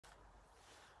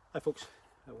Hi folks,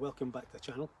 welcome back to the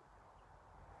channel.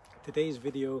 Today's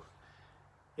video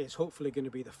is hopefully going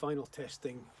to be the final test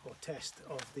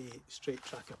of the straight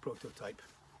tracker prototype.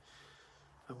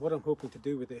 And what I'm hoping to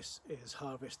do with this is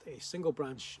harvest a single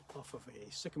branch off of a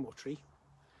sycamore tree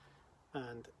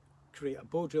and create a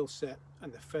bow drill set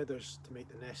and the feathers to make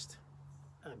the nest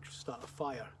and start a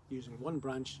fire using one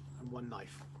branch and one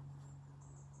knife.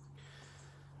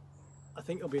 I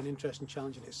think it'll be an interesting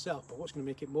challenge in itself, but what's going to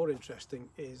make it more interesting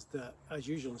is that, as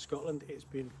usual in Scotland, it's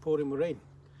been pouring with rain.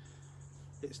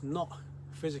 It's not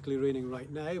physically raining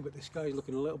right now, but the sky's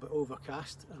looking a little bit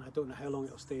overcast and I don't know how long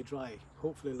it'll stay dry.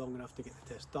 Hopefully long enough to get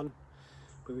the test done,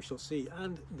 but we shall see.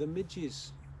 And the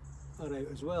midges are out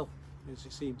as well, as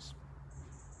it seems.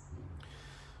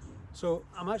 So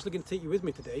I'm actually going to take you with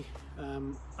me today.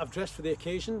 I've dressed for the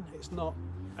occasion. It's not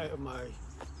out of my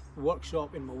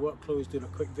workshop in my work clothes doing a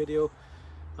quick video.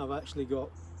 I've actually got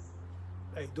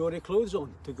outdoorsy clothes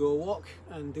on to go walk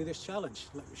and do this challenge.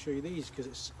 Let me show you these because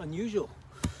it's unusual.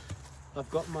 I've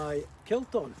got my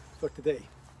kilt on for today.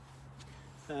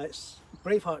 It's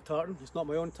Braveheart tartan. It's not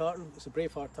my own tartan, it's a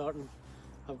Braveheart tartan.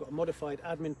 I've got a modified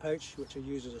admin pouch which I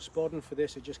use as a sporran for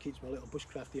this. It just keeps my little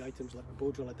bushcrafty items like my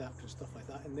bow drill adapter and stuff like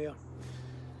that in there.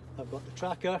 I've got the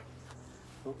tracker,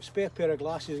 I've got a spare pair of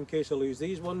glasses in case I lose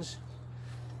these ones,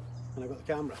 and I've got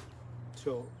the camera.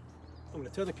 So I'm going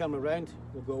to turn the camera around,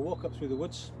 we'll go walk up through the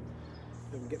woods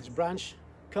and we'll get this branch,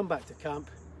 come back to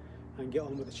camp and get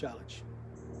on with the challenge.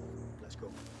 Let's go.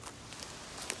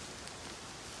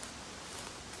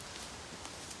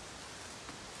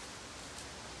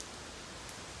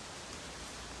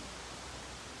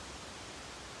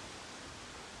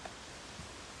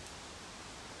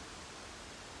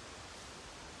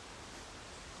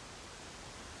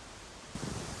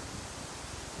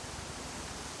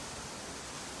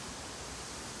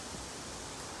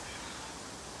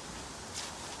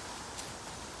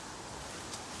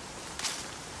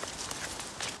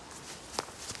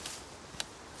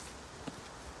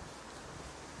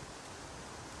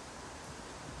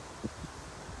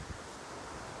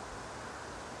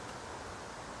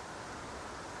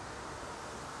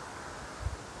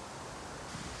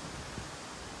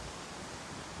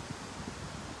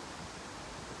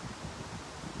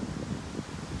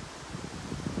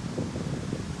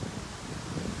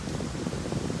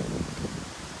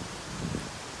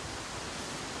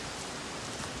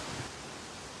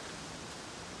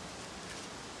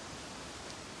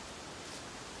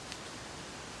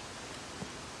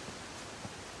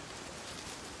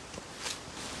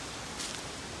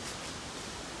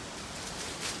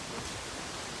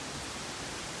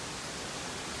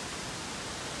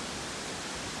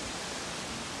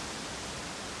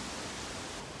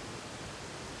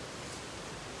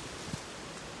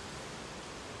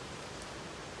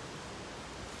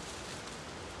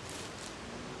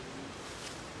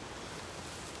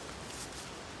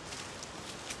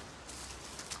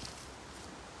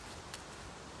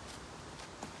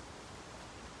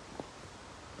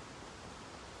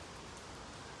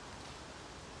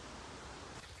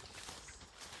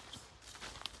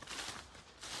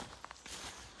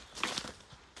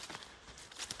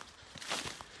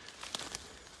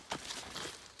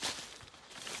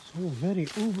 Oh, very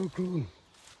overgrown.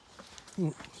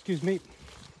 Oh, excuse me.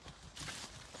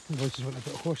 The voices went a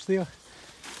bit hoarse there.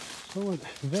 So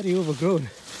very overgrown,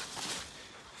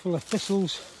 full of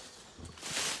thistles,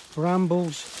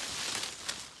 brambles,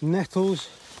 nettles,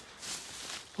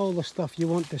 all the stuff you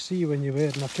want to see when you're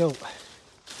wearing a kilt.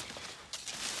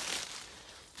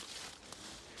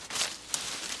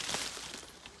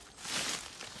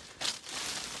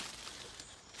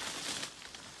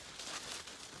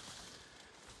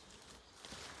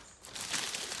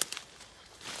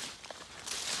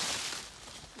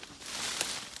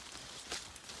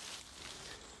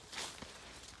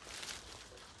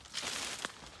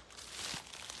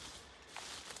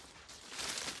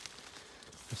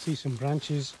 I see some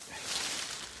branches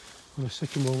on a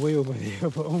sycamore way over there,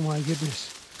 but oh my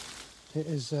goodness, it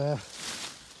is a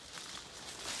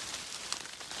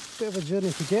bit of a journey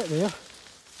to get there,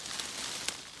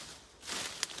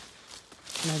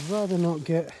 and I'd rather not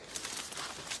get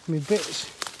my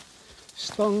bits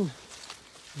stung,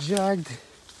 jagged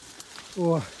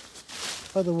or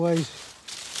otherwise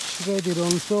shredded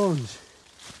on thorns.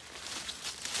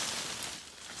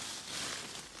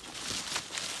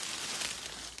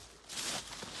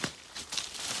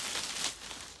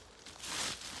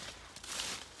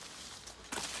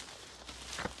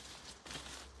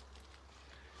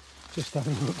 Just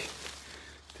having a look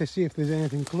to see if there's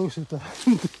anything closer to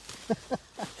hand.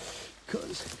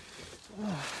 Because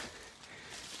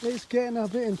it's getting a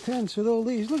bit intense with all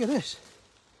these. Look at this.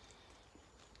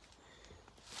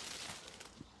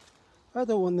 I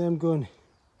don't want them going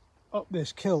up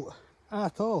this kilt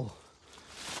at all.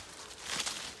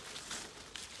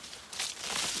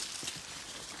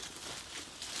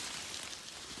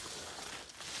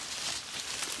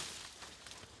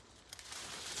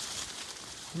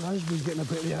 Raspberry's getting a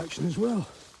bit of the action as well.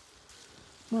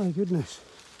 My goodness.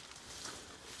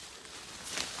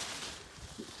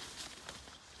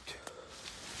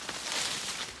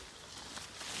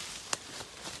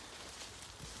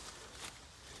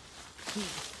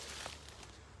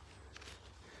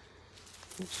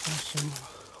 Let's have some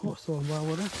hawthorn while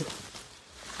we're at it.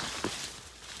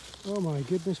 Oh my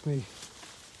goodness me.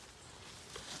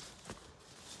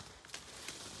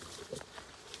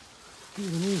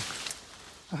 Dear me.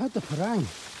 I had the parang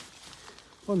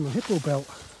on my hippo belt.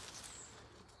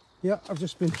 Yeah, I've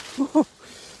just been...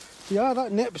 yeah,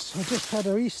 that nips. I just had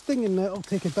a wee sting in there. I'll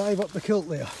take a dive up the kilt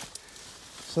there.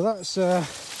 So that's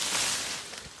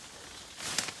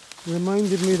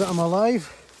reminded me that I'm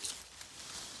alive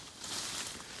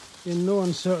in no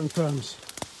uncertain terms.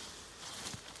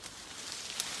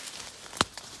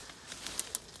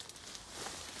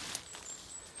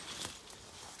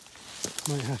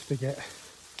 Might have to get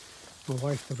my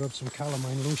wife to rub some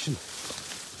calamine lotion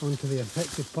onto the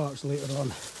infected parts later on.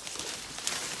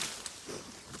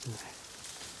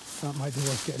 That might be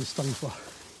worth getting stung for.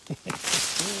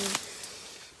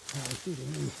 Oh, dearie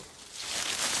me.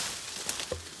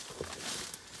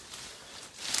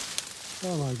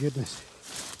 Oh my goodness.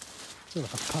 Feel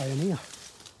like a pioneer.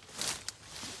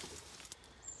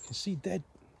 You can see dead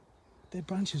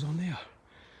branches on there.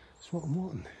 That's what I'm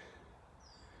wanting.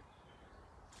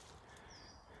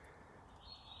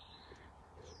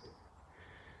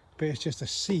 But it's just a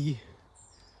sea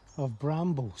of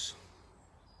brambles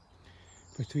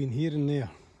between here and there.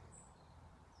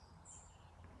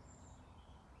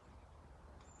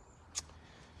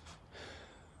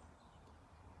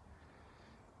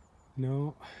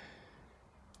 No,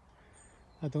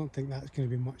 I don't think that's going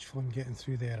to be much fun getting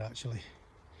through there actually.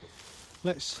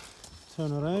 Let's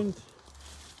turn around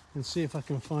and see if I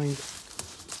can find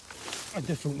a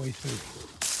different way through.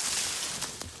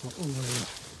 Or over there.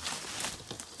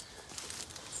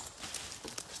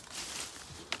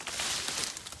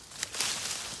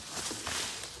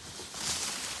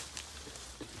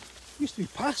 Used to be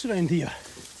paths around here.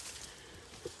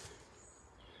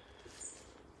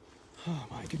 Oh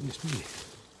my goodness me.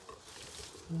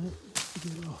 Right, let's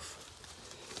get it off.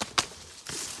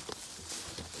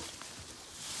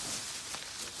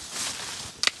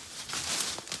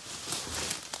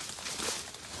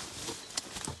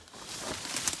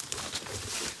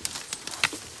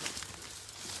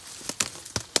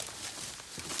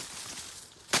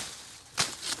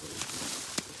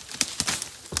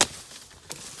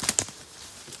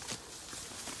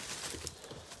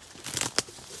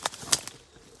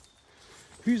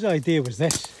 Whose idea was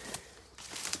this?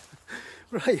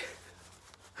 Right.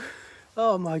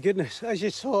 Oh my goodness, as you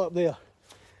saw up there,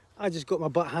 I just got my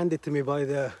butt handed to me by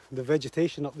the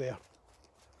vegetation up there.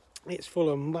 It's full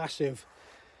of massive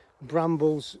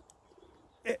brambles,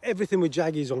 everything with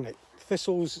jaggies on it,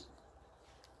 thistles,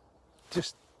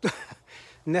 just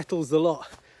nettles the lot.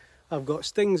 I've got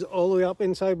stings all the way up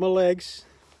inside my legs,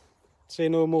 say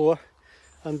no more,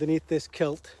 underneath this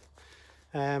kilt.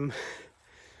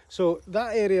 So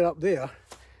that area up there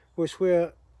was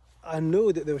where I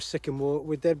know that there was sycamore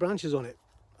with dead branches on it.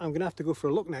 I'm going to have to go for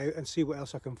a look now and see what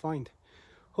else I can find.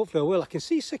 Hopefully I will. I can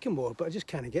see sycamore, but I just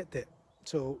can't get it.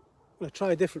 So I'm going to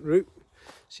try a different route,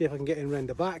 see if I can get in round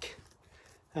the back.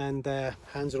 And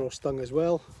hands are all stung as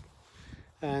well.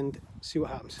 And see what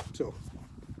happens. So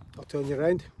I'll turn you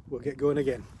around, we'll get going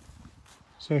again.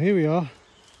 So here we are.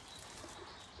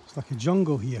 It's like a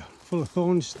jungle here, full of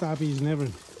thorns, stabbies and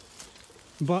everything.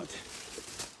 But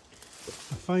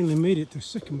I finally made it to a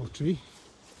sycamore tree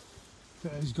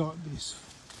that has got these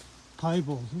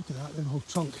pieballs. Look at that, the whole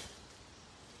trunk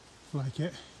like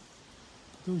it.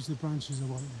 Those are the branches I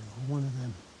want there, or one of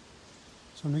them.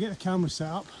 So I'm going to get the camera set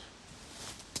up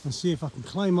and see if I can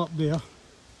climb up there,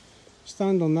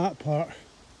 stand on that part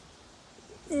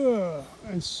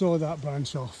and saw that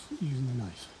branch off using the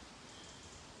knife.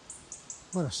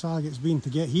 What a sag it's been to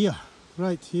get here.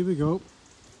 Right, here we go.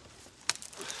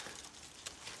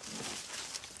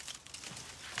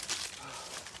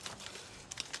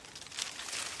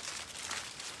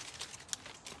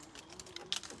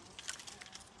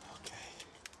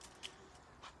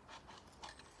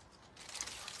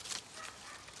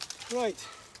 Right.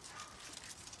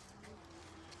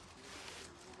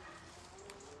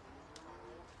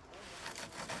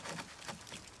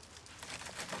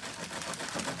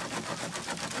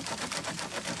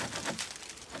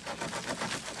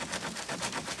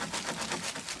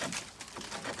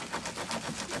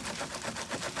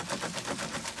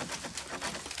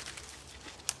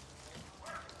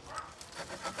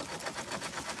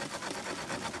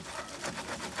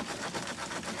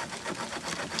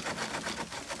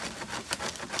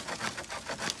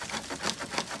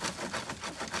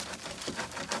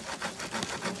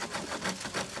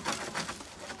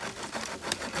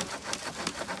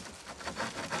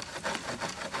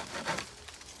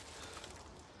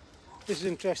 This is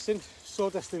interesting,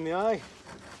 sawdust in the eye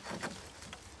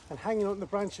and hanging on the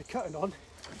branch you're cutting on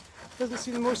doesn't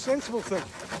seem the most sensible thing.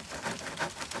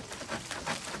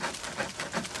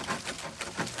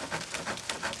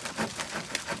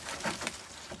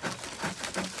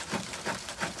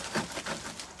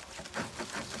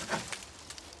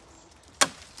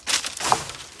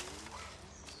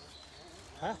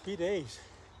 Happy days.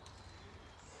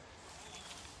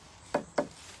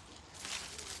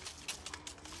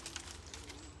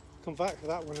 Come back for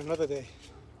that one another day.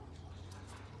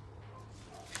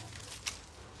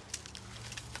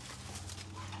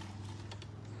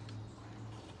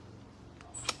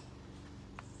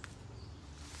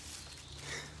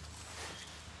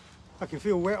 I can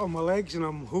feel wet on my legs, and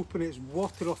I'm hoping it's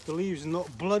water off the leaves and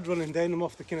not blood running down them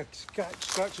off the kind of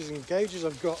scratches and gouges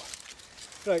I've got.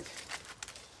 Right,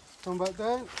 come back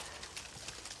down.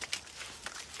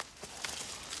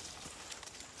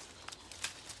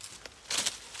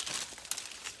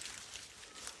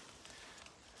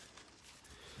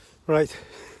 Right,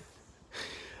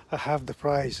 I have the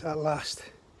prize at last.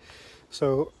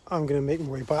 So I'm going to make my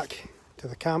way back to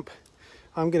the camp.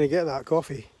 I'm going to get that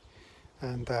coffee,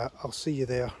 and I'll see you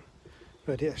there,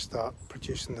 ready to start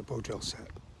producing the bow drill set.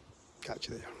 Catch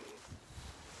you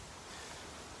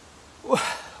there.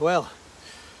 Well,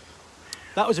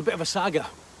 that was a bit of a saga.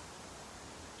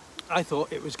 I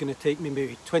thought it was going to take me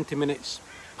maybe 20 minutes,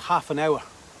 half an hour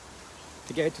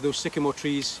to get out to those sycamore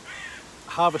trees,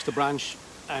 harvest a branch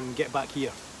and get back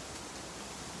here.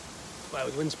 Well,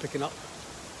 the wind's picking up.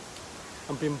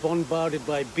 I'm being bombarded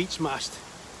by beach mast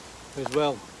as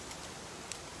well.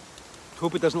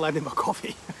 Hope it doesn't land in my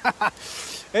coffee.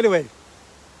 Anyway,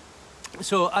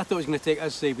 so I thought it was going to take,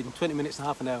 as I say, between 20 minutes and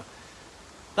half an hour.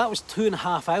 That was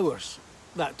 2.5 hours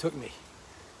that took me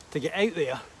to get out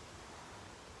there,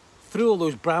 through all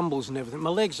those brambles and everything.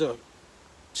 My legs are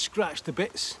scratched to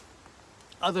bits,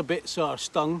 other bits are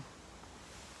stung.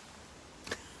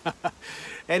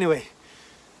 Anyway,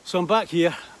 so I'm back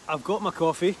here, I've got my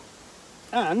coffee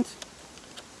and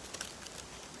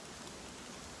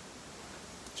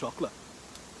chocolate.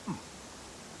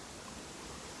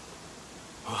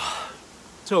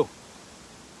 So,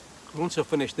 once I've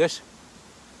finished this,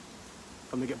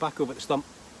 I'm going to get back over the stump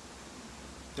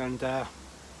and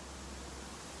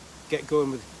get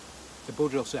going with the bow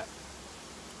drill set.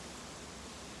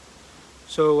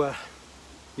 So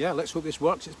yeah, let's hope this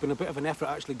works. It's been a bit of an effort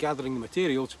actually gathering the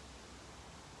materials,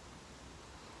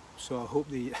 so I hope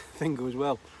the thing goes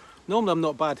well. Normally I'm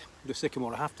not bad with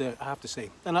sycamore, I have to say.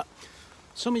 And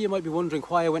some of you might be wondering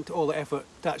why I went to all the effort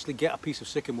to actually get a piece of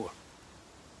sycamore.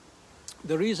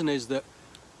 The reason is that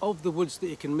of the woods that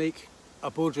you can make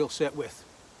a bow drill set with,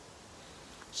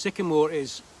 sycamore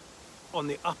is on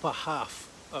the upper half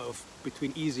of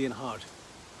between easy and hard.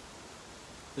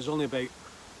 There's only about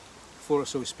 4 or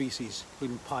so species,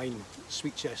 including pine,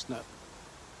 sweet chestnut,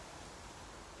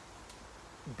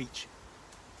 beech,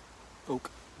 oak,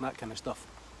 and that kind of stuff.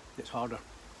 It's harder.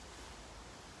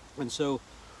 And so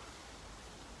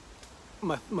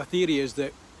my theory is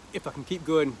that if I can keep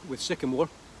going with sycamore,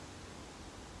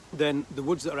 then the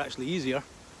woods that are actually easier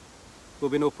will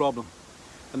be no problem.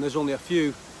 And there's only a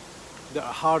few that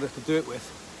are harder to do it with,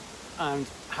 and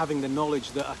having the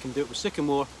knowledge that I can do it with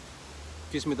sycamore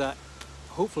gives me that,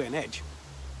 hopefully, an edge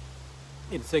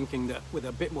in thinking that with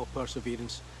a bit more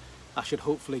perseverance I should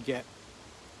hopefully get,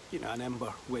 you know, an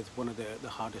ember with one of the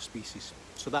harder species.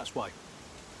 So that's why.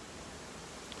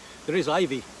 There is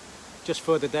ivy just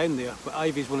further down there, but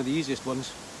ivy is one of the easiest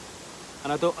ones,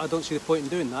 and I don't see the point in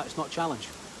doing that. It's not a challenge.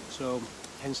 So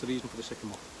hence the reason for the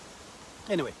sycamore.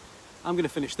 Anyway, I'm going to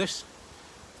finish this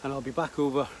and I'll be back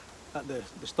over at the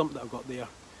stump that I've got there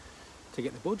to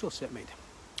get the bow drill set made.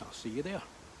 I'll see you there.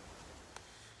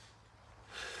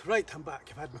 Right, I'm back.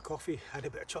 I've had my coffee, had a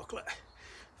bit of chocolate,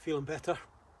 feeling better.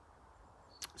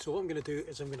 So what I'm going to do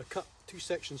is I'm going to cut 2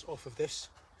 sections off of this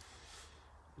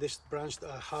branch that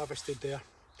I harvested there.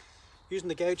 Using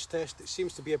the gouge test, it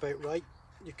seems to be about right.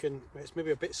 It's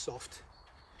maybe a bit soft,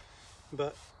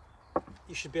 but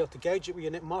you should be able to gouge it with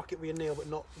your mark it with your nail, but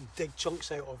not dig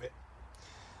chunks out of it.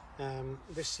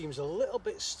 This seems a little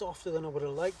bit softer than I would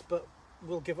have liked, but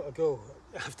we'll give it a go.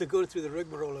 After going through the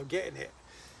rigmarole of getting it,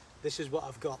 this is what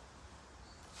I've got.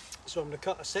 So I'm going to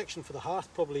cut a section for the hearth,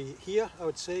 probably here, I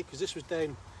would say, because this was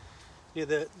down near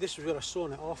this is where I've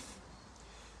sawn it off,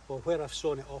 or where I've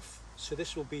sawn it off. So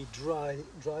this will be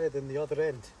drier than the other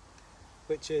end,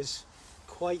 which is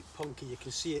quite punky. You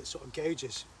can see it sort of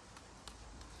gouges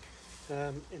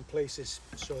in places.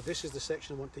 So this is the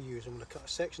section I want to use. I'm going to cut a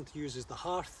section to use as the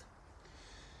hearth,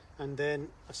 and then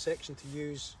a section to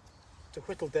use to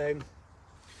whittle down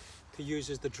to use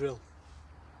as the drill.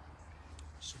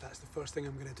 So that's the first thing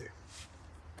I'm going to do.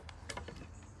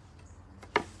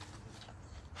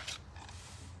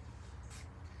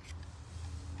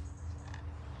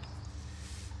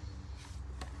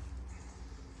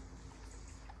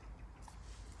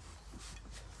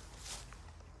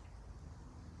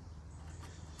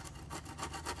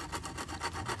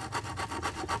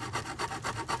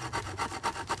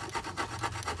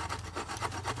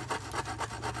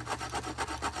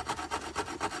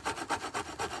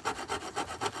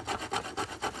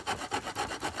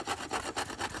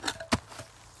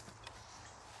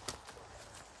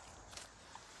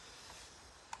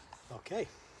 Okay.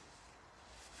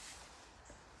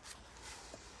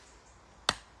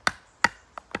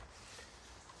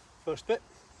 First bit,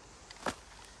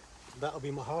 that'll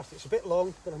be my hearth. It's a bit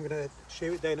long, but I'm going to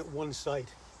shave it down at one side.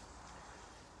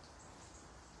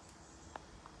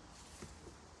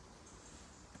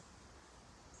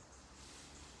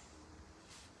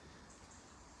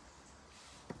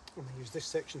 I'm going to use this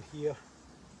section here.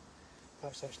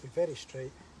 That's actually very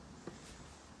straight.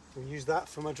 We'll use that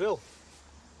for my drill.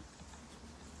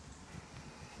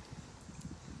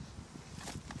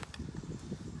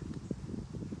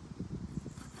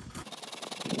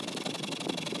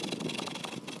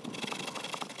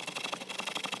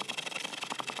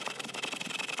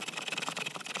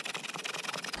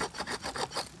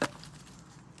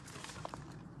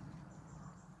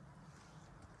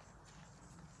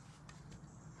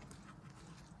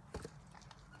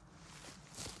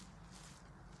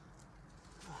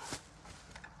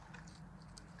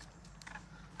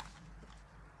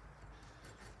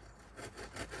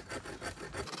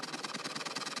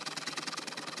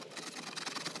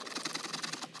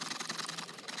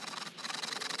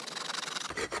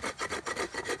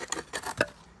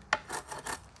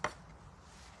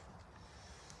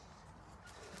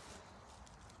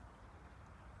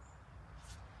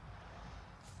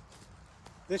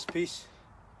 This piece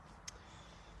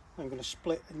I'm going to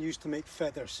split and use to make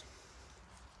feathers.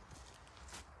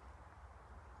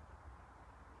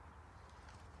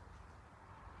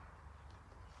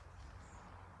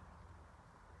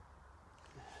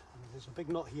 And there's a big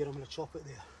knot here, I'm going to chop it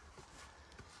there.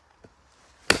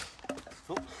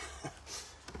 Oh.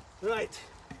 Right.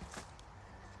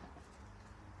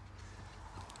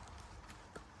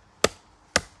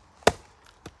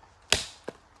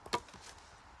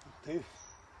 That'll do.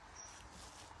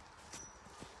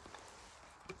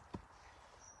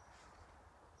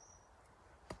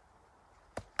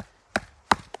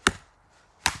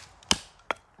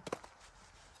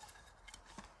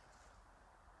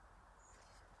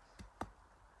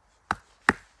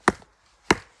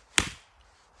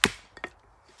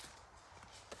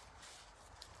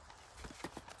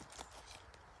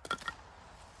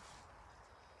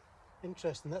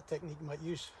 Interesting, that technique you might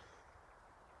use.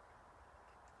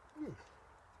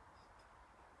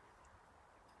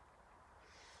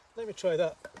 Let me try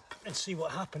that and see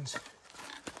what happens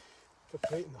for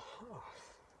creating the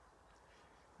hearth.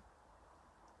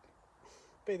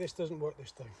 Bet this doesn't work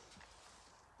this time.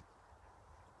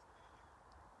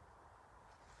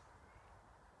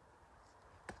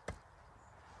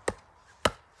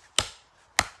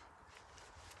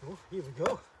 Oh, here we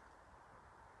go.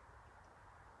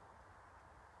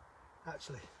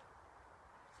 Actually,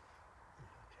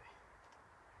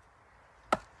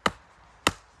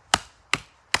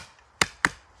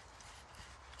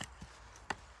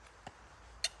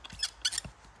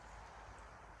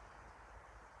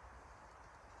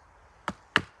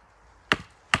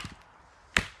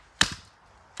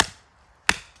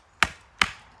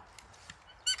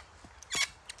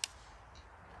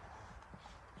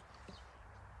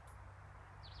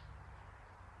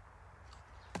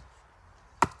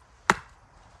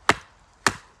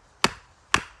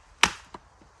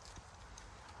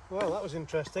 well, that was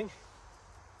interesting.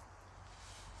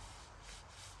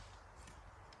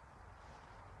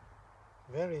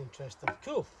 Very interesting.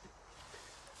 Cool.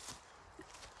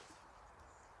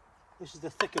 This is the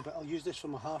thicker bit. I'll use this for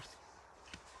my hearth.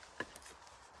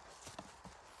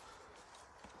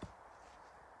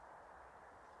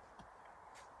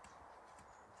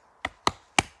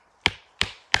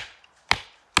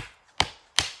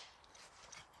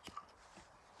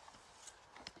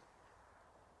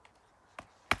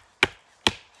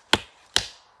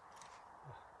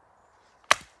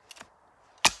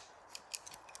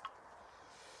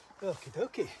 Okie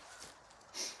dokie.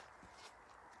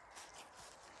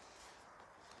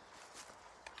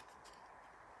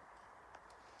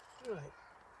 Right.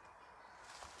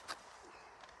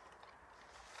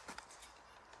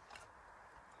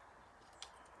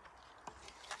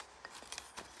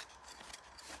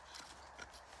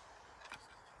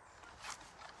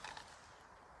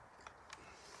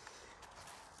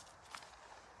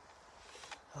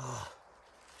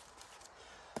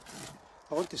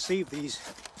 I want to save these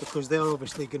because they're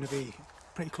obviously going to be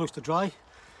pretty close to dry.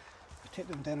 I take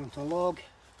them down onto a log.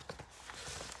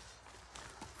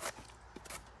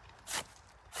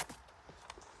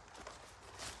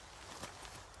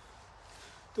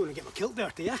 Don't want to get my kilt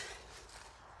dirty, yeah?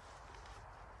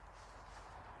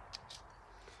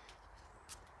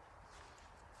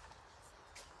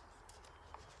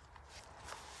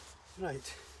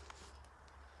 Right.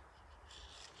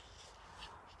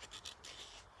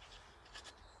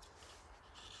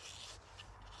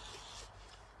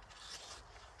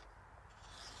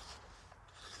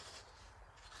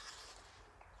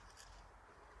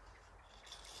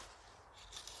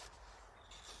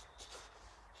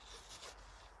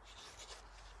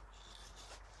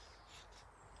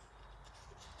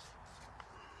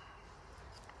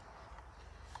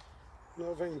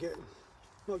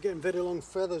 Not getting very long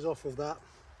feathers off of that.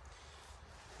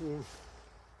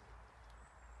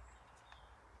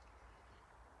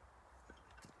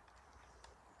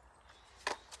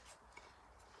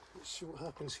 Let's see what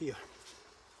happens here.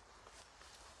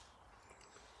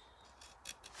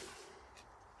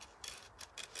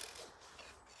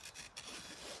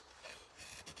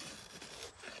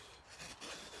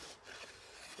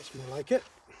 That's more like it.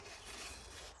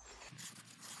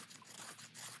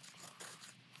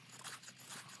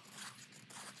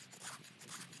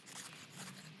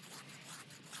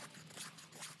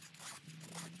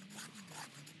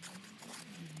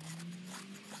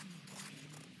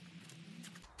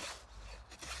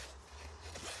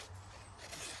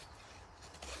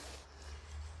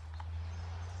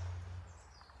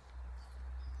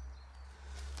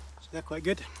 They're quite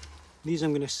good. These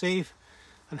I'm going to save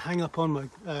and hang up on my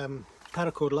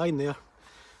paracord line there,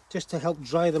 just to help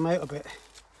dry them out a bit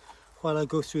while I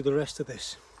go through the rest of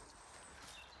this.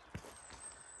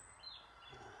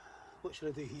 What should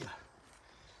I do here?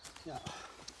 Yeah,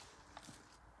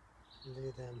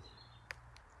 lay them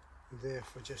there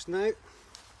for just now.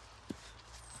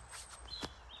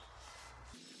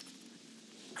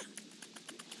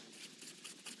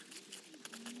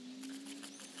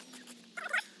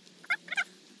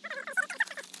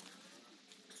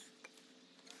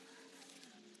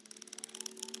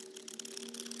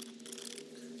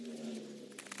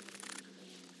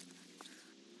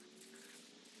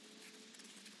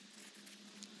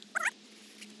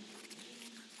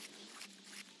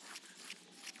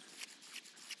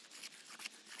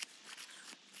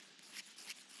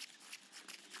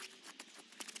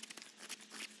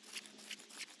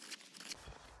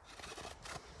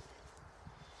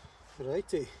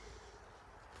 Righty.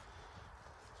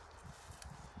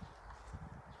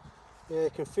 Yeah, I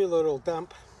can feel they're all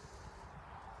damp.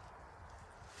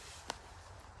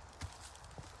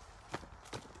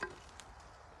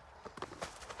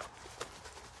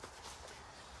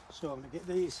 So I'm going to get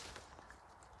these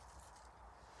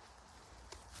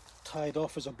tied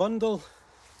off as a bundle.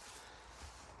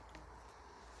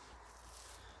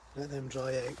 Let them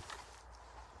dry out.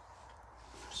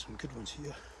 Some good ones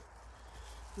here.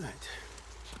 Right.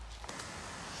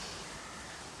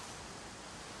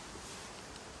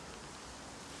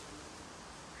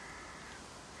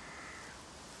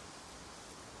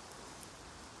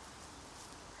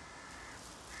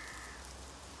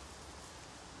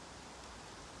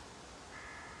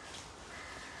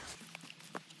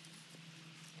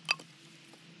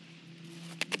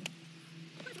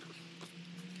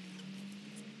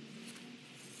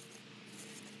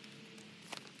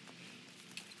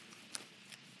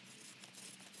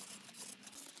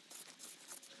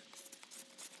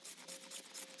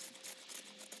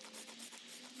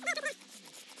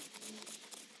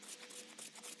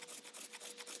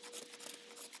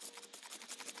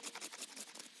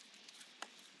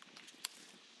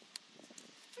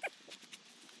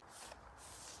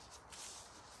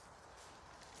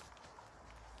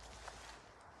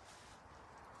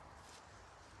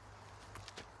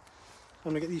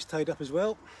 I'm going to get these tied up as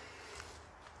well.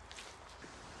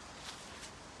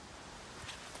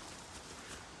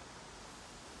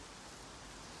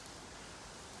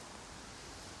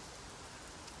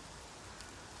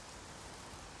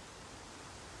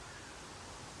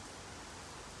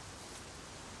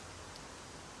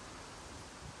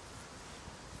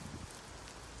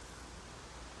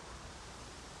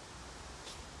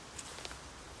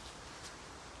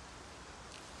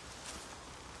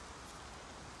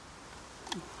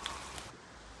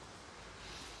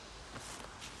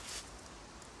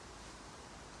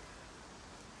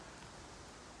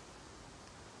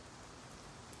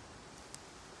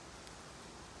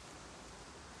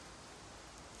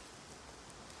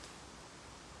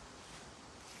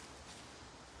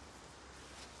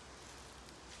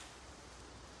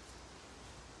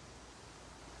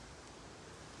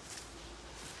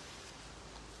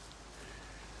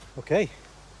 Okay,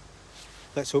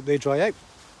 let's hope they dry out.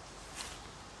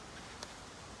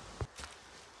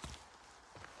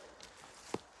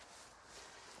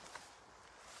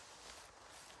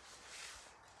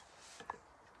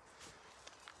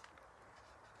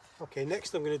 Okay,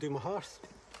 next I'm going to do my hearth.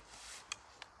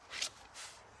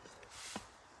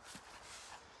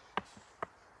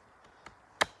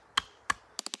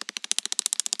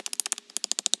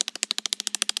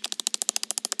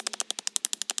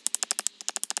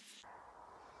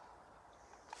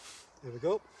 There we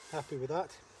go, happy with that.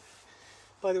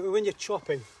 By the way, when you're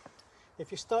chopping,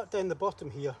 if you start down the bottom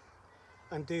here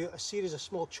and do a series of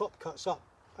small chop cuts up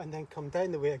and then come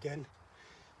down the way again,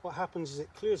 what happens is it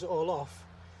clears it all off,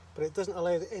 but it doesn't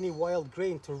allow any wild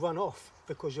grain to run off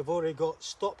because you've already got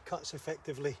stop cuts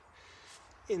effectively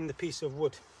in the piece of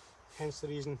wood. Hence the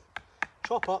reason,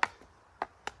 chop up,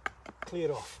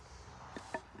 clear off.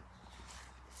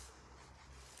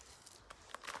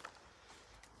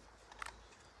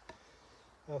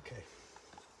 Okay.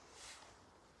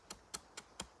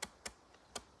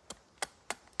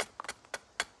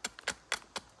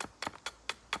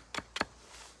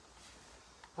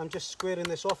 I'm just squaring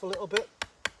this off a little bit.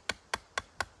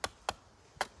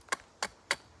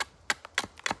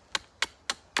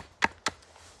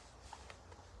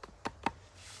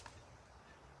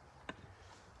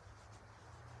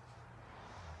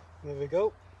 There we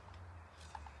go.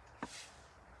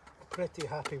 Pretty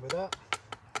happy with that.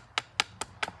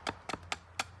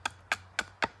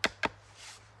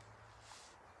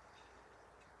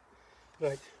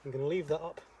 Right, I'm going to leave that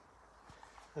up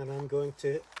and I'm going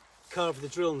to carve the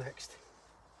drill next.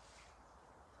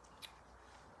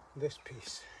 This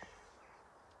piece.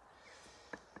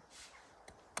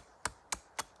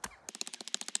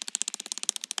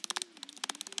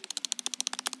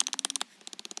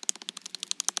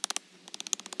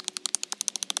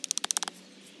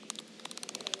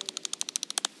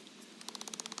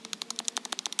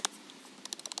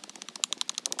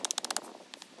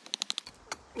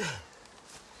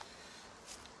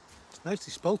 It's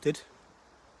nicely spalted.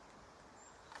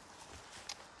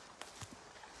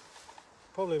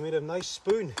 Probably made a nice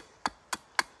spoon.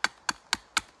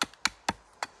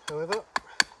 However,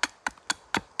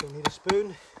 don't need a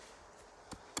spoon,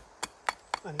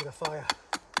 I need a fire.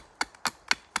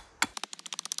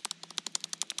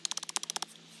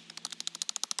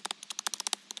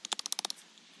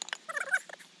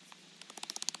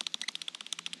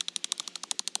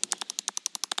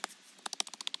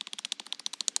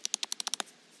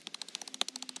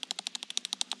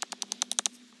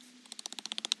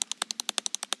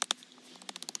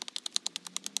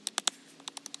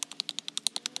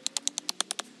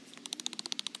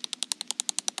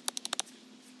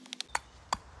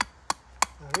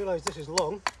 I realise this is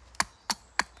long,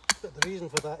 but the reason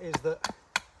for that is that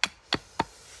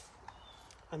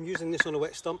I'm using this on a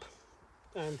wet stump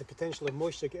and the potential of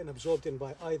moisture getting absorbed in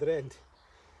by either end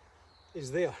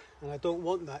is there, and I don't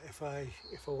want that if I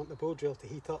want the bow drill to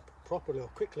heat up properly or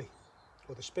quickly,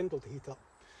 or the spindle to heat up.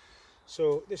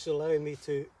 So this is allowing me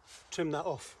to trim that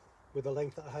off with the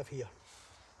length that I have here.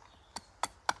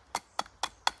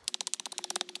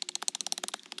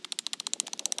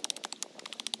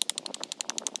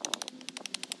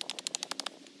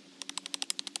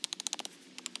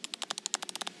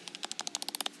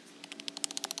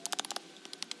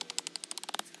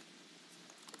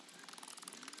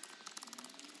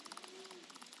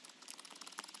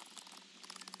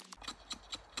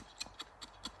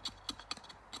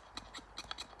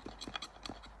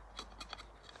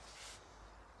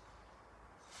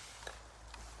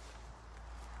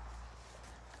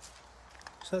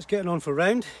 So that's getting on for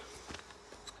round.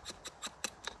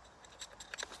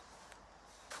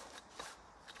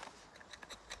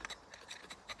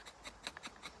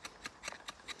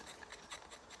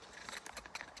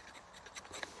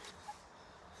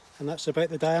 And that's about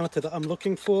the diameter that I'm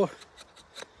looking for,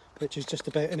 which is just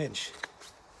about 1 inch.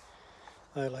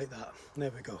 I like that.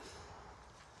 There we go.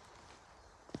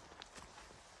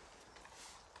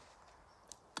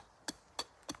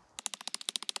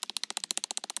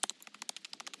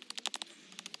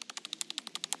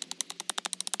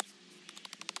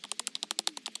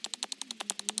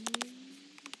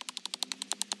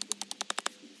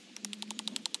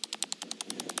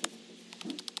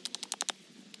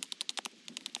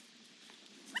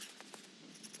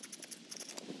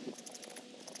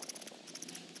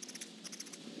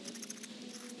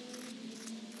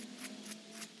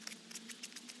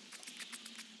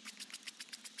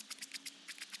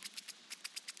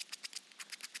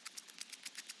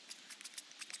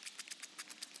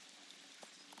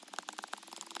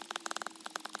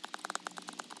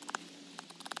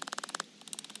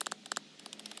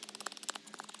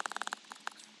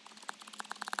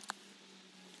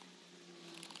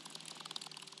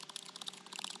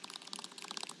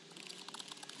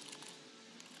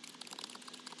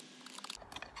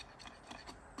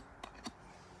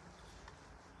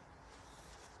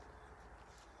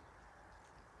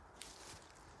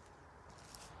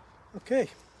 Okay,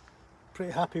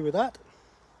 pretty happy with that.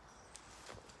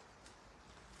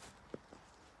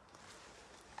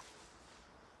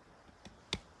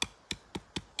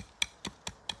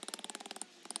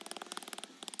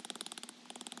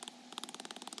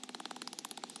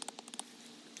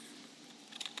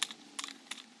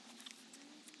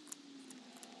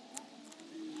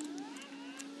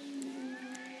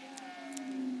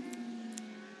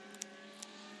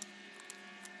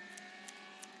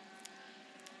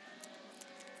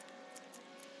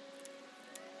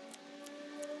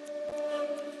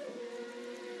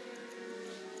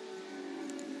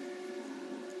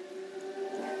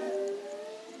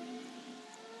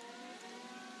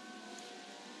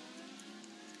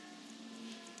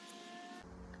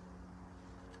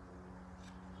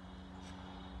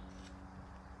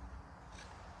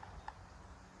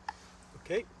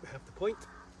 Okay, we have the point.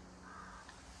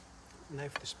 Now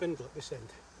for the spindle at this end.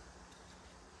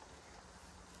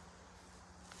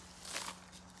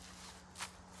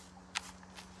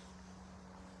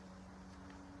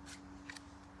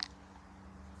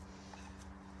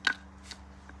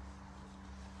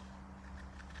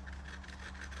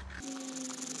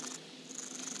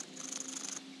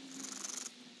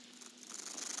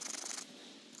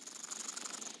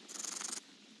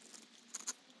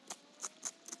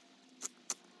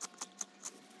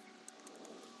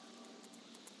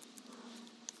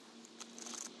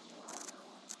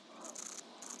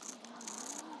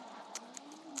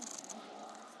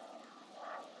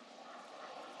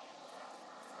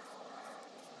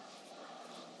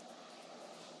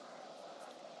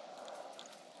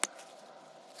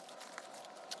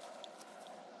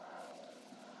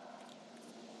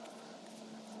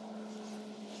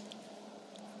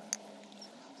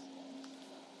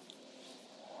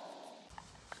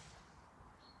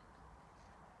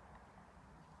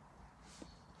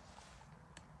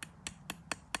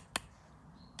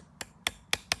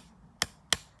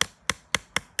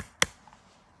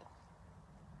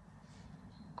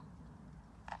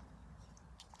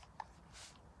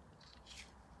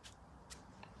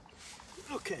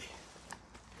 Okay,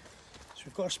 so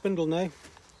we've got our spindle now.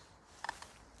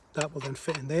 That will then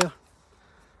fit in there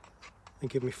and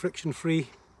give me friction-free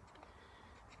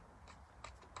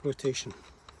rotation.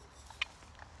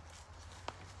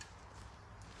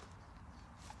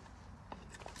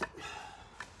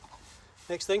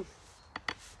 Next thing,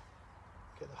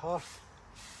 get the hearth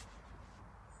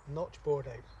notch board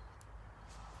out.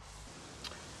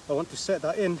 I want to set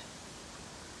that in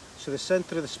so the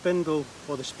centre of the spindle,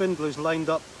 or the spindle, is lined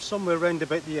up somewhere round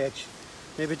about the edge,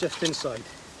 maybe just inside.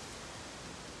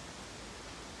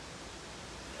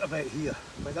 About here,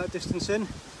 about that distance in.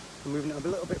 I'm moving it a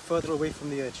little bit further away from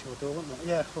the edge. Or do I want that?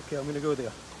 Yeah, okay, I'm going to go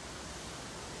there.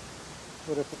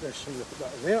 Where do I put this? So I'm going to put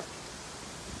that in there.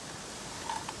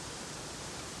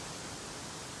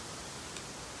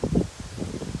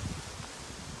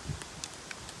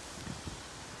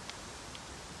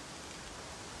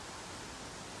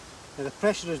 Now the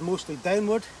pressure is mostly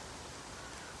downward,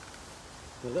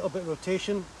 with a little bit of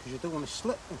rotation, because you don't want to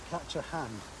slip and catch your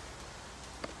hand.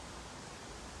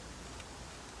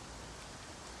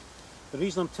 The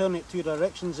reason I'm turning it 2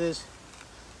 directions is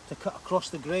to cut across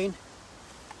the grain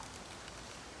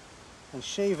and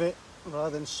shave it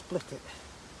rather than split it.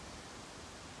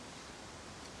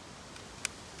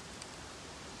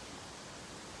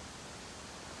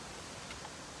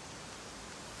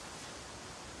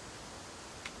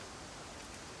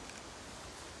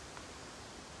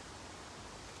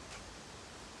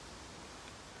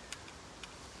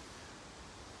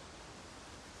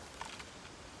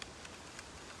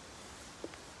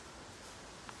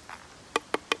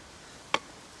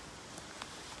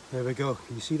 There we go,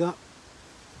 can you see that?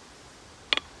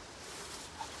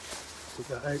 Take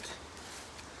that out.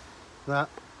 That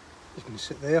is going to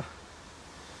sit there,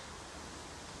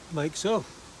 like so.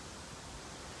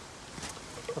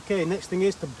 Okay, next thing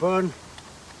is to burn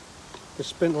the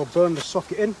spindle, or burn the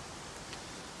socket in.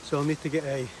 So I'll need to get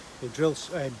a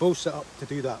bow set up to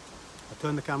do that. I'll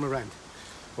turn the camera around,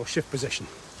 or shift position.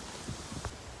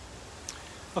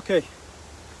 Okay,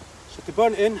 so to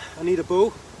burn it in, I need a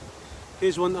bow.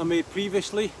 Here's one that I made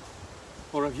previously,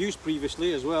 or I've used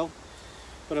previously as well,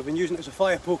 but I've been using it as a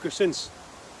fire poker since.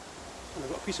 And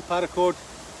I've got a piece of paracord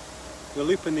with a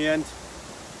loop in the end.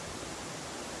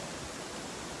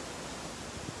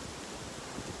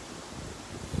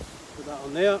 Put that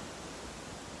on there,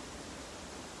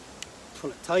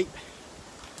 pull it tight.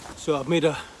 So I've made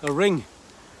a ring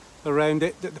around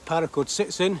it that the paracord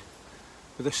sits in,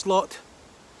 with a slot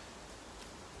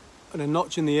and a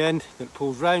notch in the end that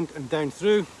pulls round and down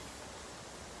through.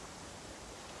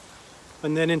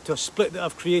 and then into a split that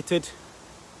I've created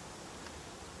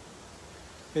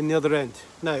in the other end.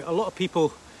 Now, a lot of people,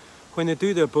 when they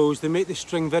do their bows, they make the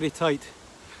string very tight.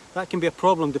 That can be a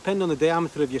problem depending on the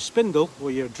diameter of your spindle or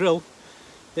your drill.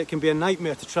 It can be a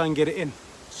nightmare to try and get it in.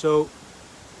 So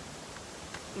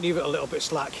leave it a little bit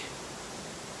slack.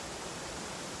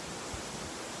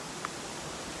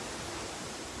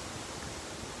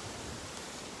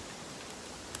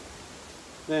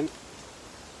 Then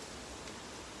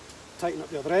tighten up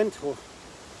the other end, or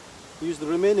use the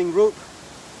remaining rope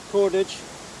cordage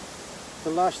to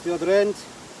lash the other end.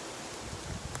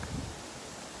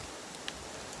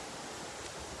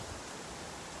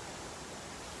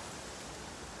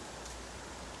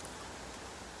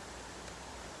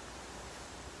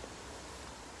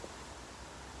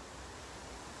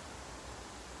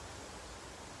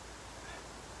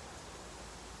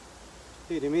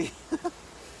 Hey to me.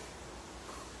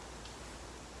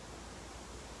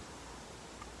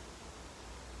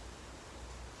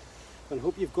 And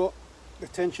hope you've got the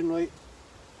tension right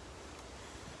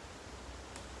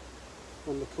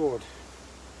on the cord.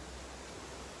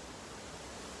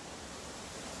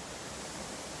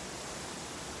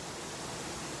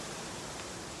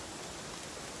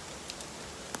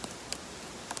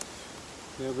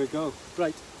 There we go.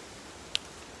 Right.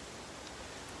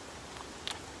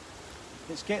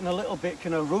 It's getting a little bit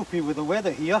kind of ropey with the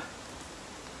weather here.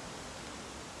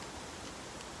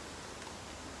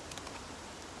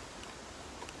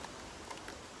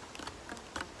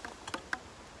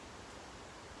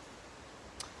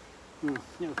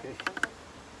 Yeah, okay.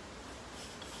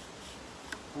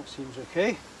 That seems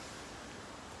okay.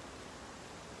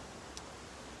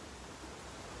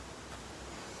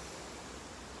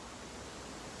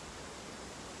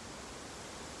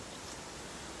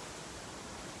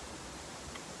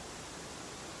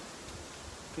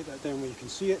 Get that down where you can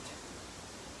see it.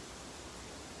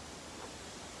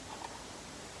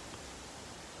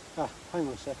 Hang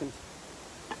on a second.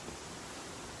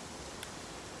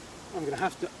 I'm going to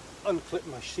have to unclip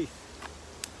my sheath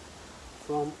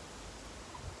from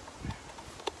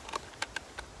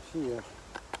here.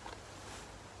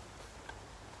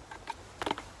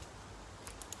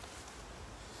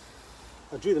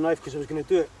 I drew the knife because I was going to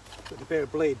do it with the bare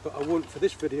blade, but I won't for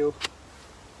this video.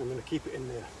 I'm going to keep it in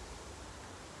there.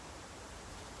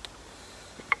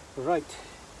 Right.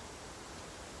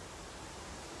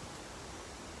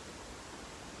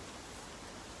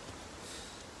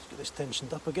 Let's get this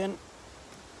tensioned up again.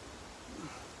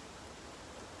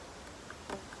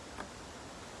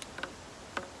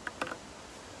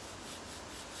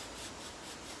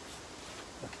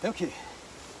 Okay.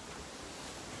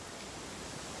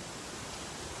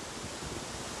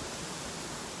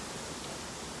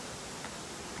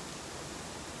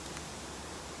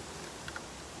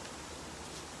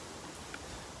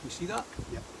 You see that?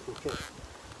 Yep. Okay.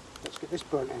 Let's get this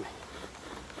burnt in.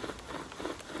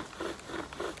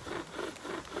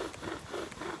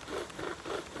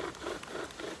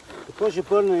 Because you're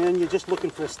burning in, you're just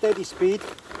looking for a steady speed.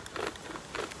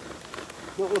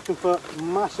 Not looking for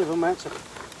massive amounts of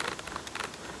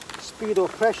speed or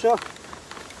pressure.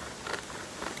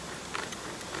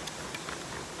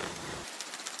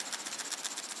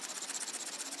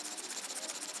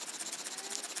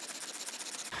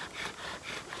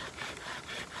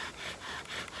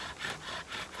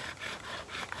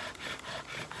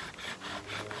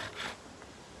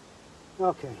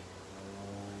 Okay.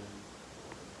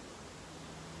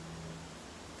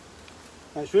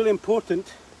 Now it's really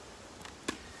important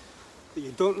that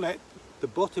you don't let the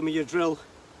bottom of your drill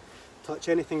touch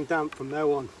anything damp from now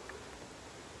on.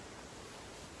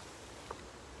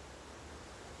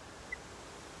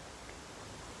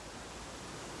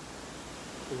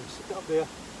 So you stick it up there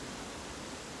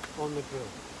on the drill,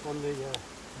 on the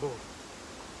bow.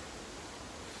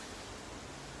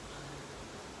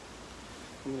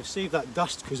 I'm going to save that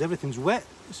dust because everything's wet.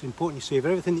 It's important you save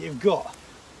everything that you've got.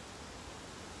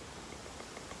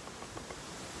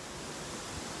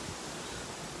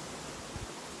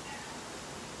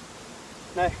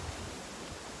 Now,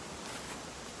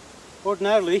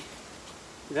 ordinarily,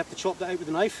 you'd have to chop that out with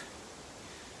a knife,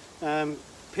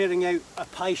 paring out a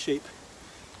pie shape.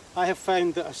 I have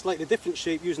found that a slightly different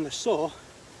shape using a saw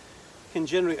can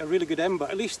generate a really good ember,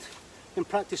 at least in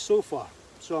practice so far.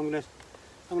 So I'm going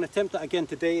to attempt that again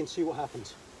today and see what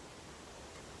happens.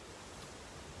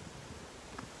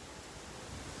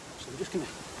 So I'm just going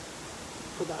to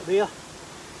put that there.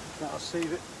 That'll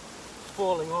save it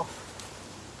falling off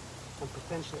and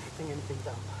potentially hitting anything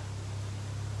down.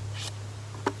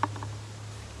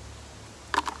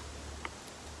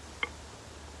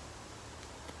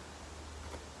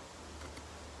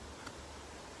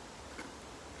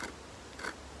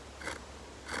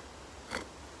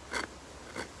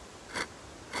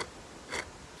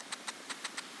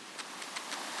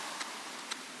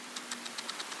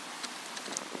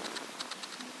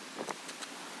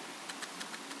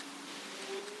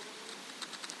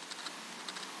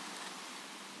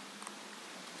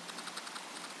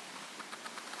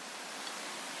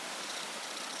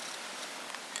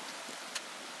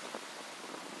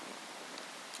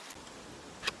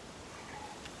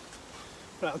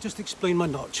 Right, I'll just explain my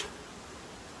notch.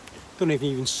 Don't know if you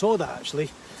even saw that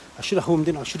actually. I should have homed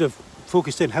in, I should have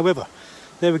focused in. However,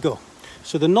 there we go.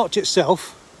 So the notch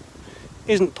itself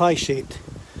isn't pie shaped.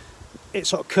 It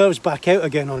sort of curves back out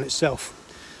again on itself.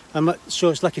 So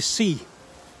it's like a C.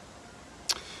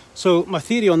 So my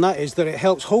theory on that is that it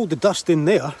helps hold the dust in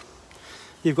there.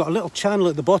 You've got a little channel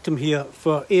at the bottom here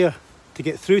for air to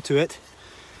get through to it.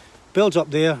 Builds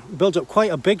up there, builds up quite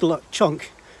a big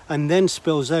chunk, and then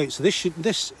spills out. So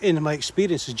this, in my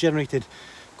experience, has generated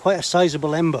quite a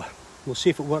sizable ember. We'll see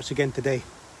if it works again today.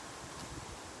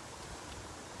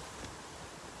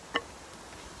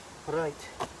 Right.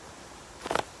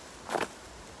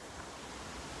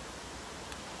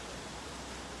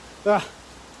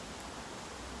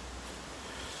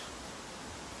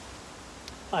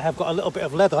 I have got a little bit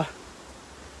of leather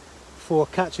for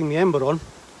catching the ember on,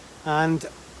 and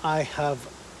I have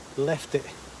left it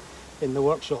in the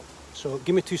workshop. So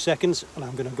give me 2 seconds and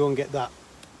I'm going to go and get that.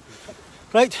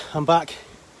 Right, I'm back.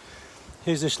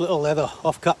 Here's this little leather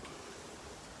offcut.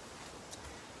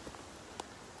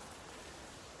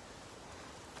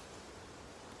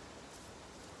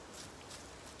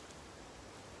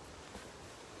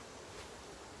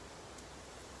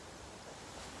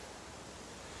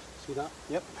 See that?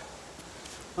 Yep.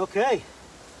 Okay.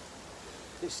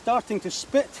 It's starting to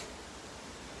spit,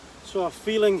 so I'm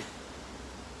feeling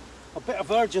a bit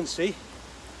of urgency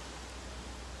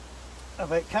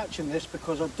about catching this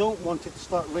because I don't want it to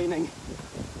start raining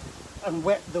and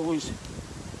wet those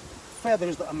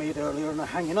feathers that I made earlier and are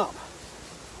hanging up.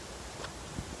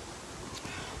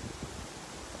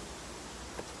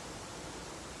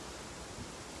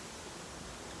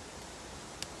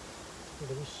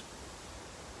 There was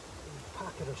a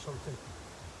packet or something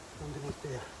underneath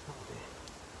there.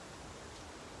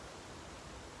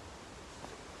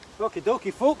 Okie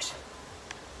dokie, folks.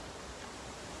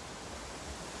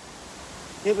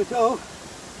 Here we go.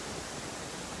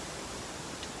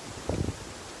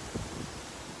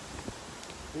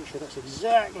 Make sure that's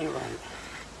exactly right.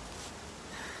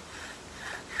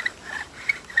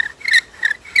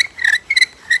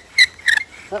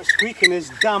 That squeaking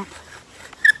is damp.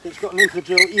 It's gotten into the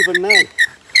drill even now.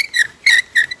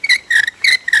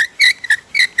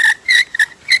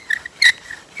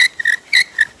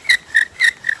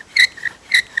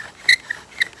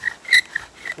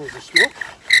 There's the smoke.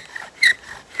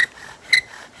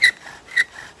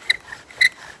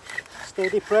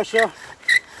 Steady pressure.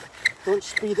 Don't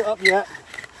speed it up yet.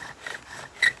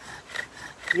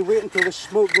 You wait until the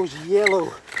smoke goes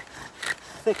yellow,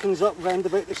 thickens up round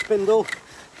about the spindle,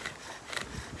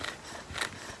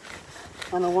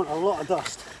 and I want a lot of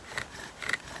dust.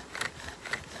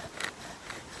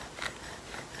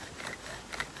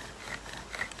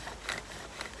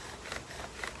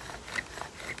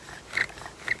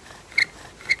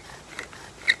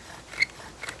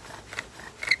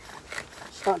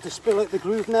 Starting to spill out the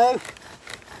groove now.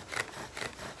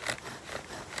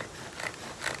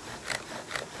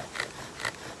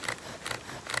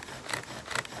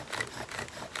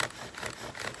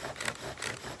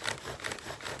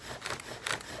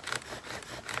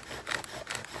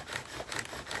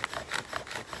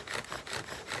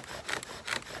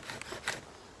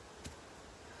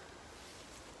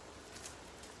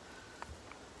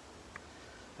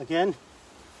 Again,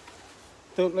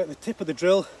 don't let the tip of the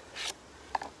drill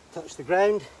touch the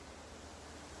ground.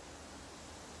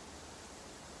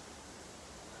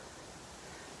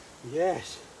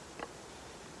 Yes.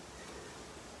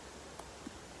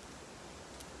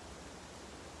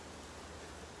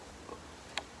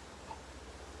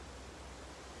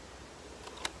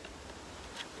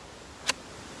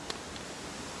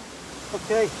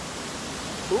 Okay.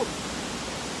 Oh,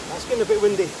 that's getting a bit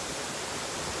windy.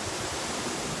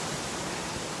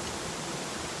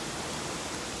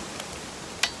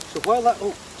 So while that,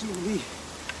 oh, gee,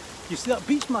 you see that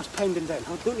beach mass pounding down?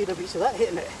 I don't need a beach of that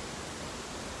hitting it.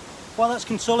 While that's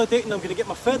consolidating, I'm going to get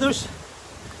my feathers.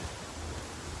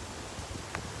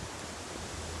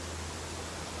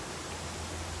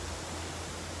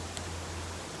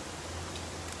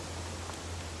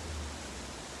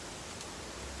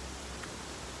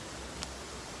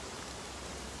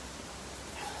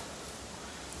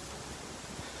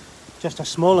 Just a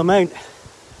small amount.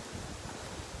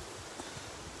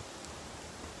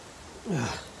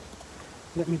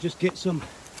 Let me just get some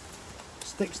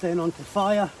sticks down onto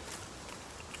fire.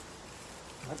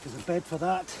 There's a bed for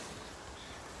that.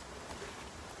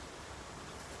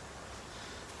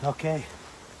 Okay.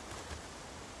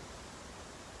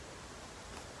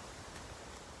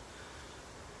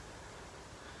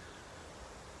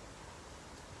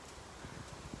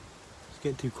 It's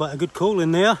getting to quite a good coal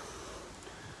in there.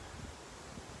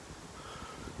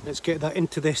 Let's get that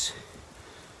into this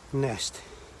nest.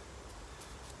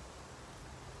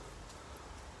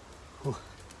 Oh.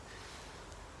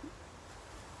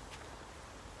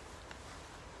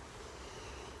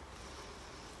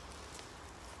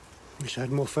 Wish I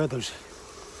had more feathers.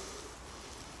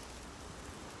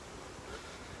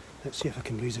 Let's see if I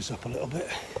can raise this up a little bit.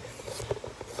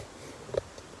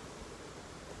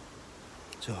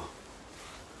 So.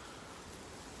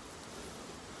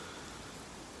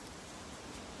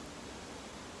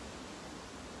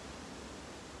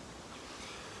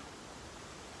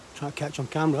 Try to catch on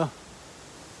camera.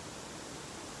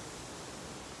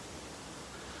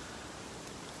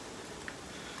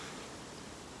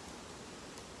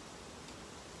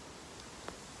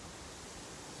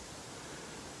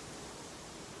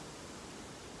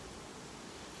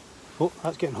 Oh,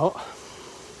 that's getting hot.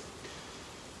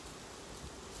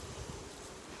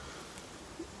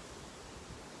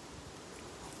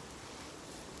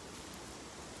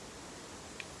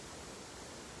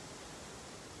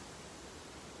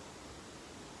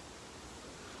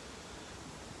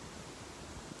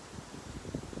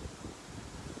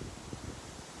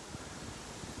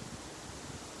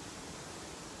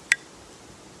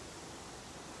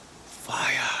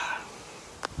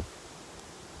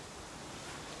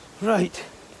 Right.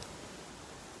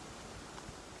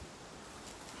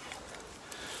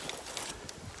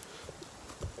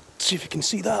 See if you can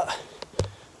see that.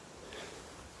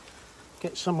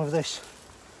 Get some of these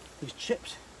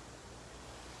chips.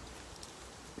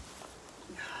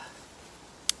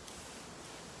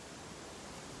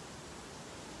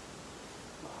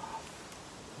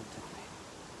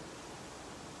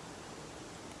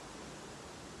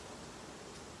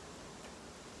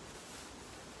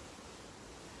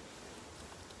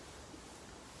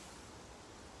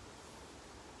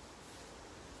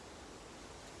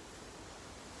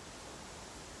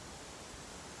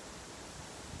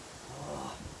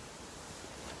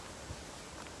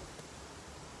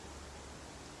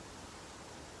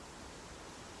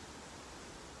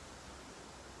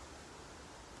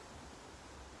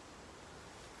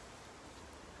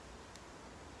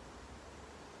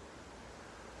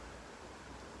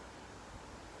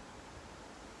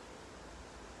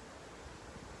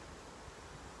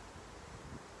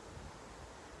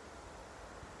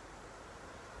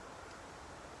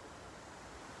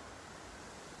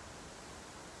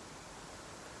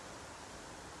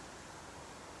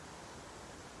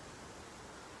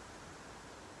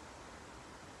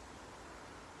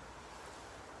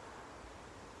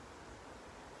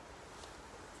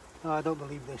 Oh, I don't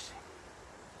believe this.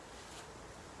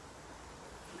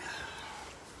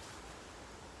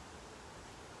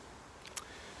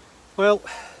 Well,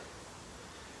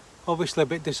 obviously a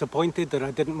bit disappointed that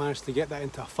I didn't manage to get that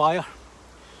into a fire.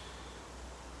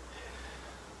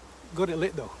 Got it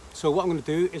lit though. So what I'm going to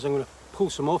do is I'm going to pull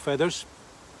some more feathers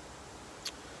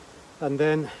and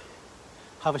then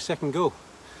have a second go.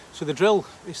 So the drill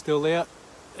is still there.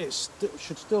 It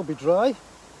should still be dry.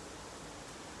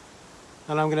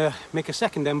 And I'm going to make a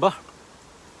second ember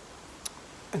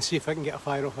and see if I can get a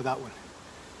fire off of that one.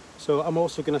 So I'm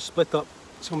also going to split up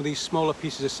some of these smaller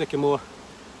pieces of sycamore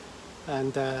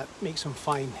and make some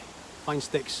fine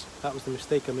sticks. That was the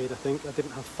mistake I made, I think. I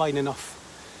didn't have fine enough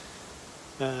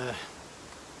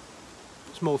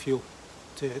small fuel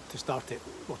to start it,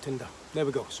 or tinder. There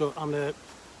we go. So I'm going to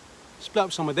split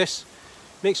up some of this,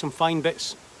 make some fine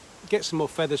bits, get some more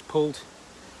feathers pulled,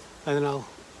 and then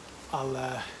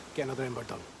I'll get another ember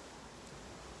done.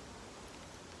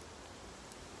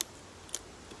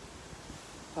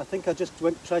 I think I just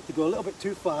tried to go a little bit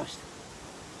too fast.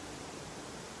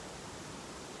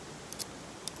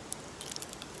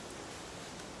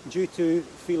 Due to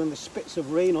feeling the spits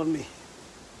of rain on me.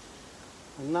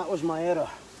 And that was my error.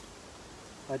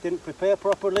 I didn't prepare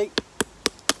properly,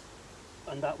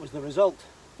 and that was the result.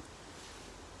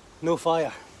 No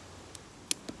fire.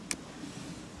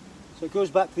 So it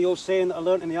goes back to the old saying that I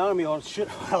learnt in the army, or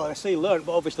well, I say learnt,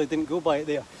 but obviously didn't go by it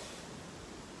there.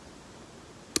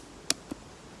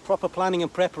 Proper planning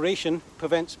and preparation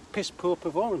prevents piss poor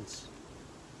performance.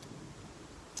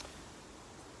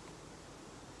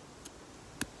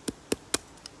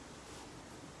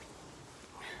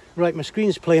 Right, my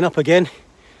screen's playing up again,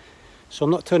 so I'm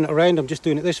not turning it around, I'm just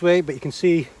doing it this way, but you can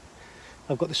see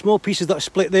I've got the small pieces that are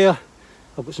split there,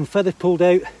 I've got some feathers pulled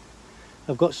out,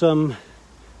 I've got some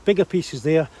bigger pieces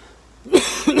there,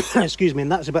 excuse me,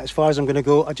 and that's about as far as I'm going to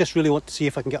go. I just really want to see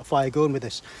if I can get a fire going with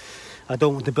this. I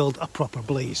don't want to build a proper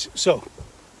blaze. So,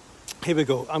 here we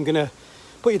go. I'm going to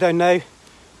put you down now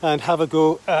and have a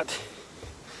go at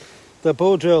the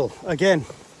bow drill again.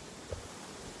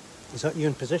 Is that you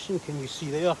in position? Can you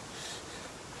see there?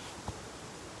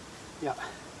 Yeah.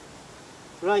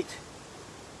 Right.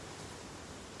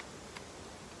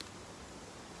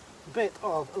 Bit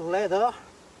of leather.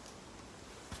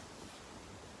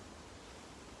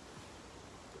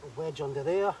 Little wedge under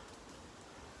there.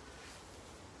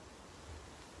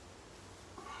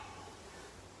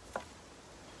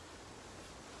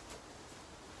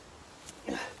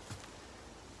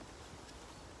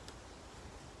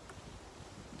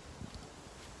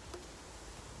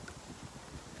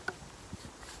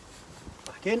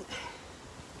 Back in.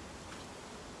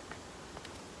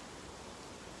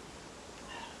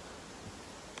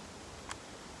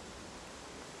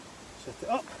 Set it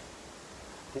up,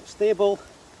 get stable.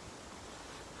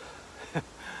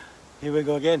 Here we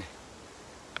go again.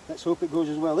 Let's hope it goes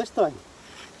as well this time.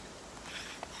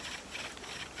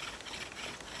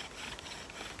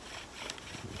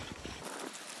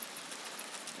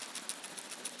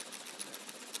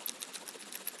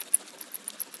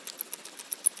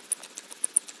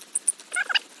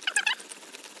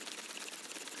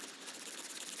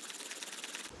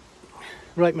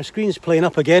 Right, my screen's playing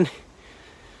up again.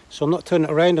 So I'm not turning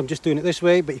it around, I'm just doing it this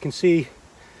way, but you can see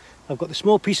I've got the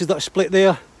small pieces that are split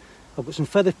there. I've got some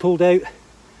feathers pulled out.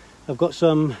 I've got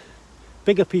some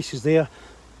bigger pieces there.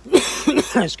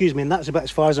 Excuse me, and that's about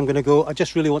as far as I'm going to go. I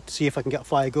just really want to see if I can get a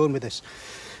fire going with this.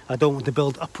 I don't want to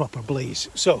build a proper blaze.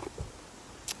 So,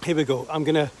 here we go. I'm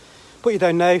going to put you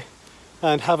down now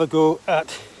and have a go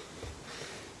at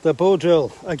the bow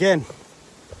drill again.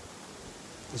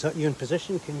 Is that you in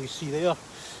position? Can you see there?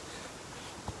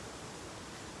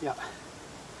 Yeah.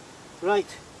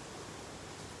 Right.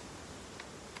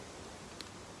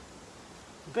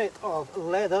 Bit of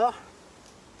leather.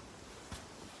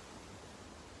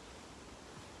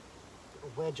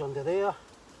 Little wedge under there.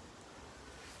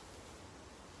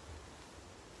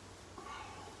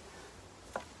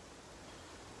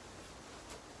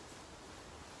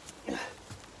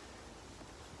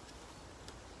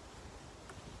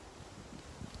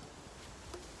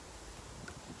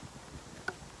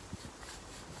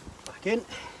 Back in.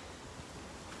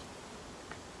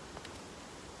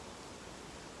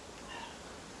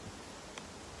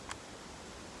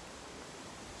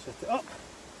 Set it up,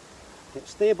 get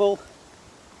stable.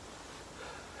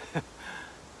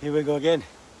 Here we go again.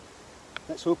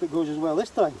 Let's hope it goes as well this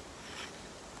time.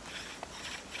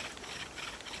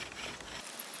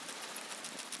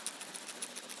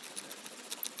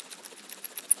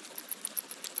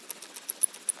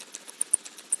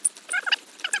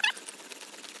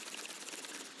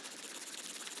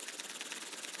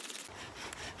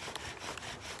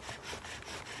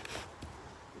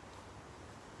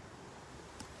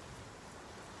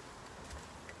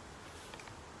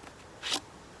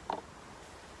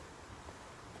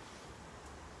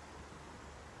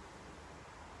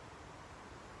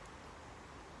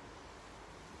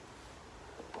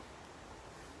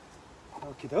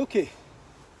 Okie dokie.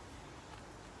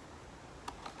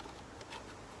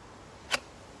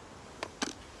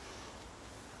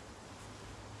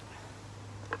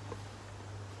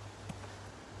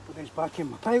 Put these back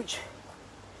in my pouch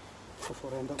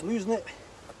before I end up losing it.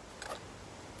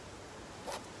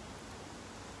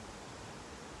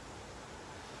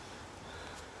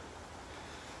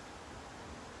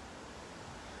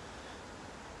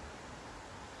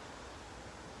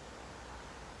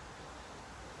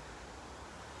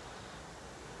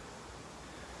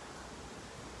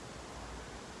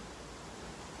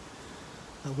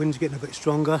 The wind's getting a bit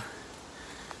stronger,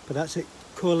 but that's it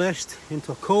coalesced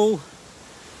into a coal.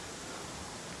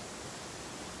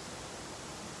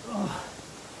 Oh.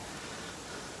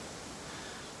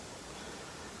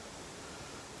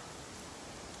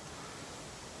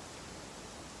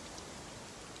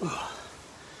 Oh.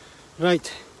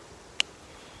 Right.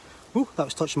 Ooh, that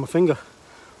was touching my finger.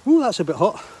 Ooh, that's a bit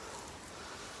hot.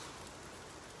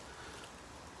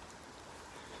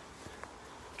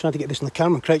 Trying to get this on the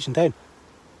camera and crouching down.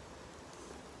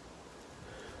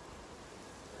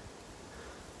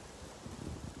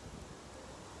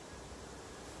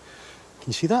 Can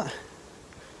you see that?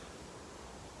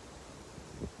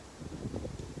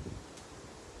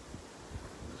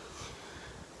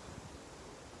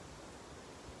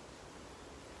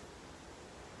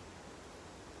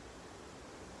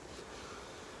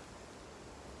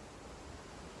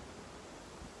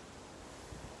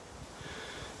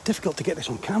 Difficult to get this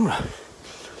on camera.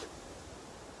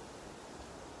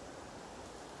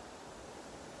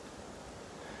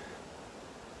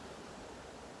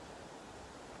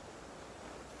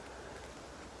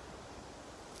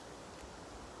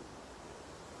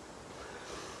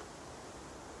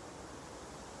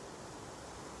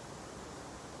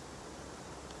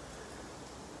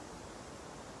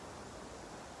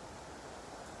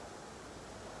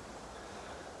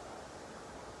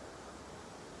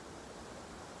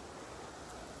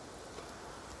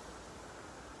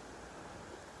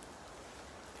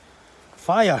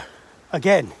 fire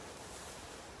again.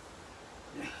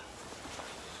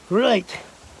 Right,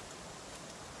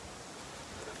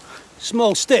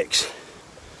 small sticks.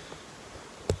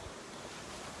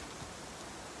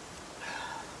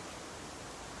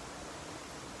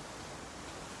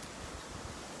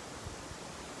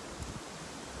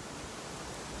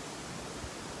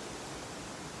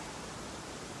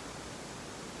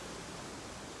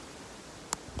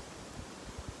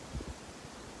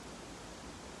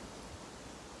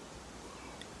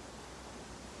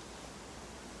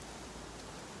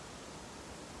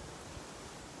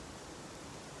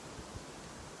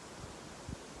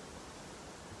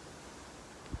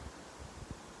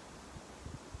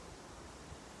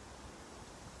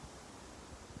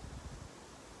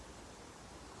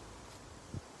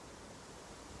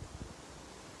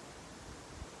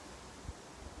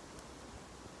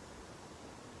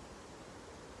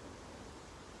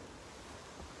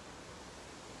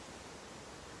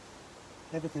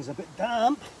 Everything's a bit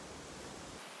damp.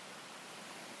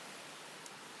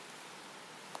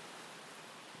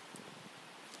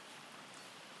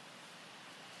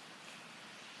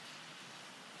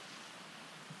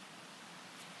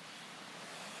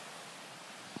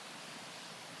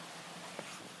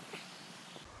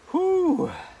 Whew.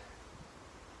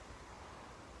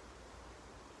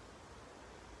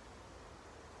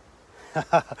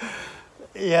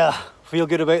 Yeah, feel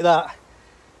good about that.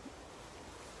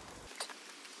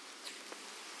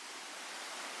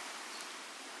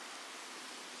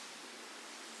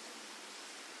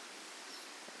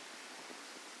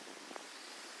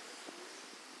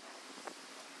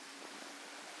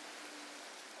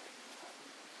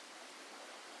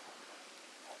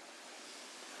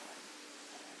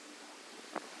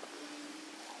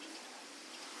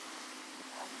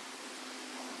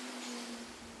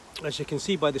 As you can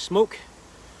see by the smoke,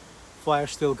 fire's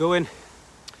still going.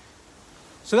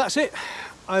 So that's it.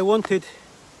 I wanted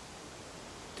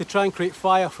to try and create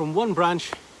fire from one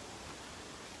branch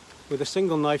with a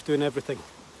single knife doing everything.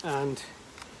 And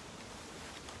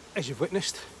as you've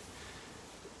witnessed,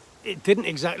 it didn't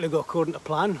exactly go according to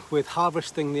plan with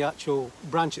harvesting the actual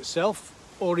branch itself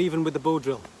or even with the bow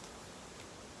drill.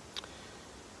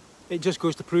 It just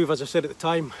goes to prove, as I said at the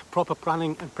time, proper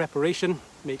planning and preparation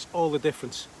makes all the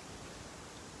difference.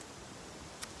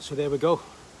 So there we go.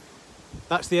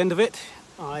 That's the end of it.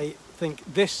 I think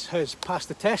this has passed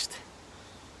the test.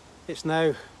 It's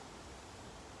now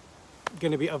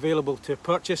going to be available to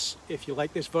purchase if you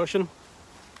like this version.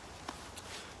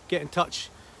 Get in touch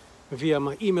via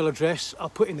my email address. I'll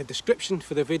put in the description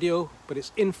for the video, but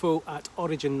it's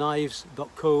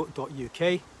info@originknives.co.uk.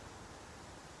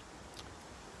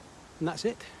 And that's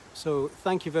it. So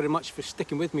thank you very much for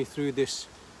sticking with me through this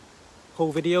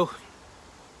whole video,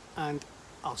 and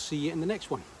I'll see you in the next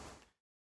one.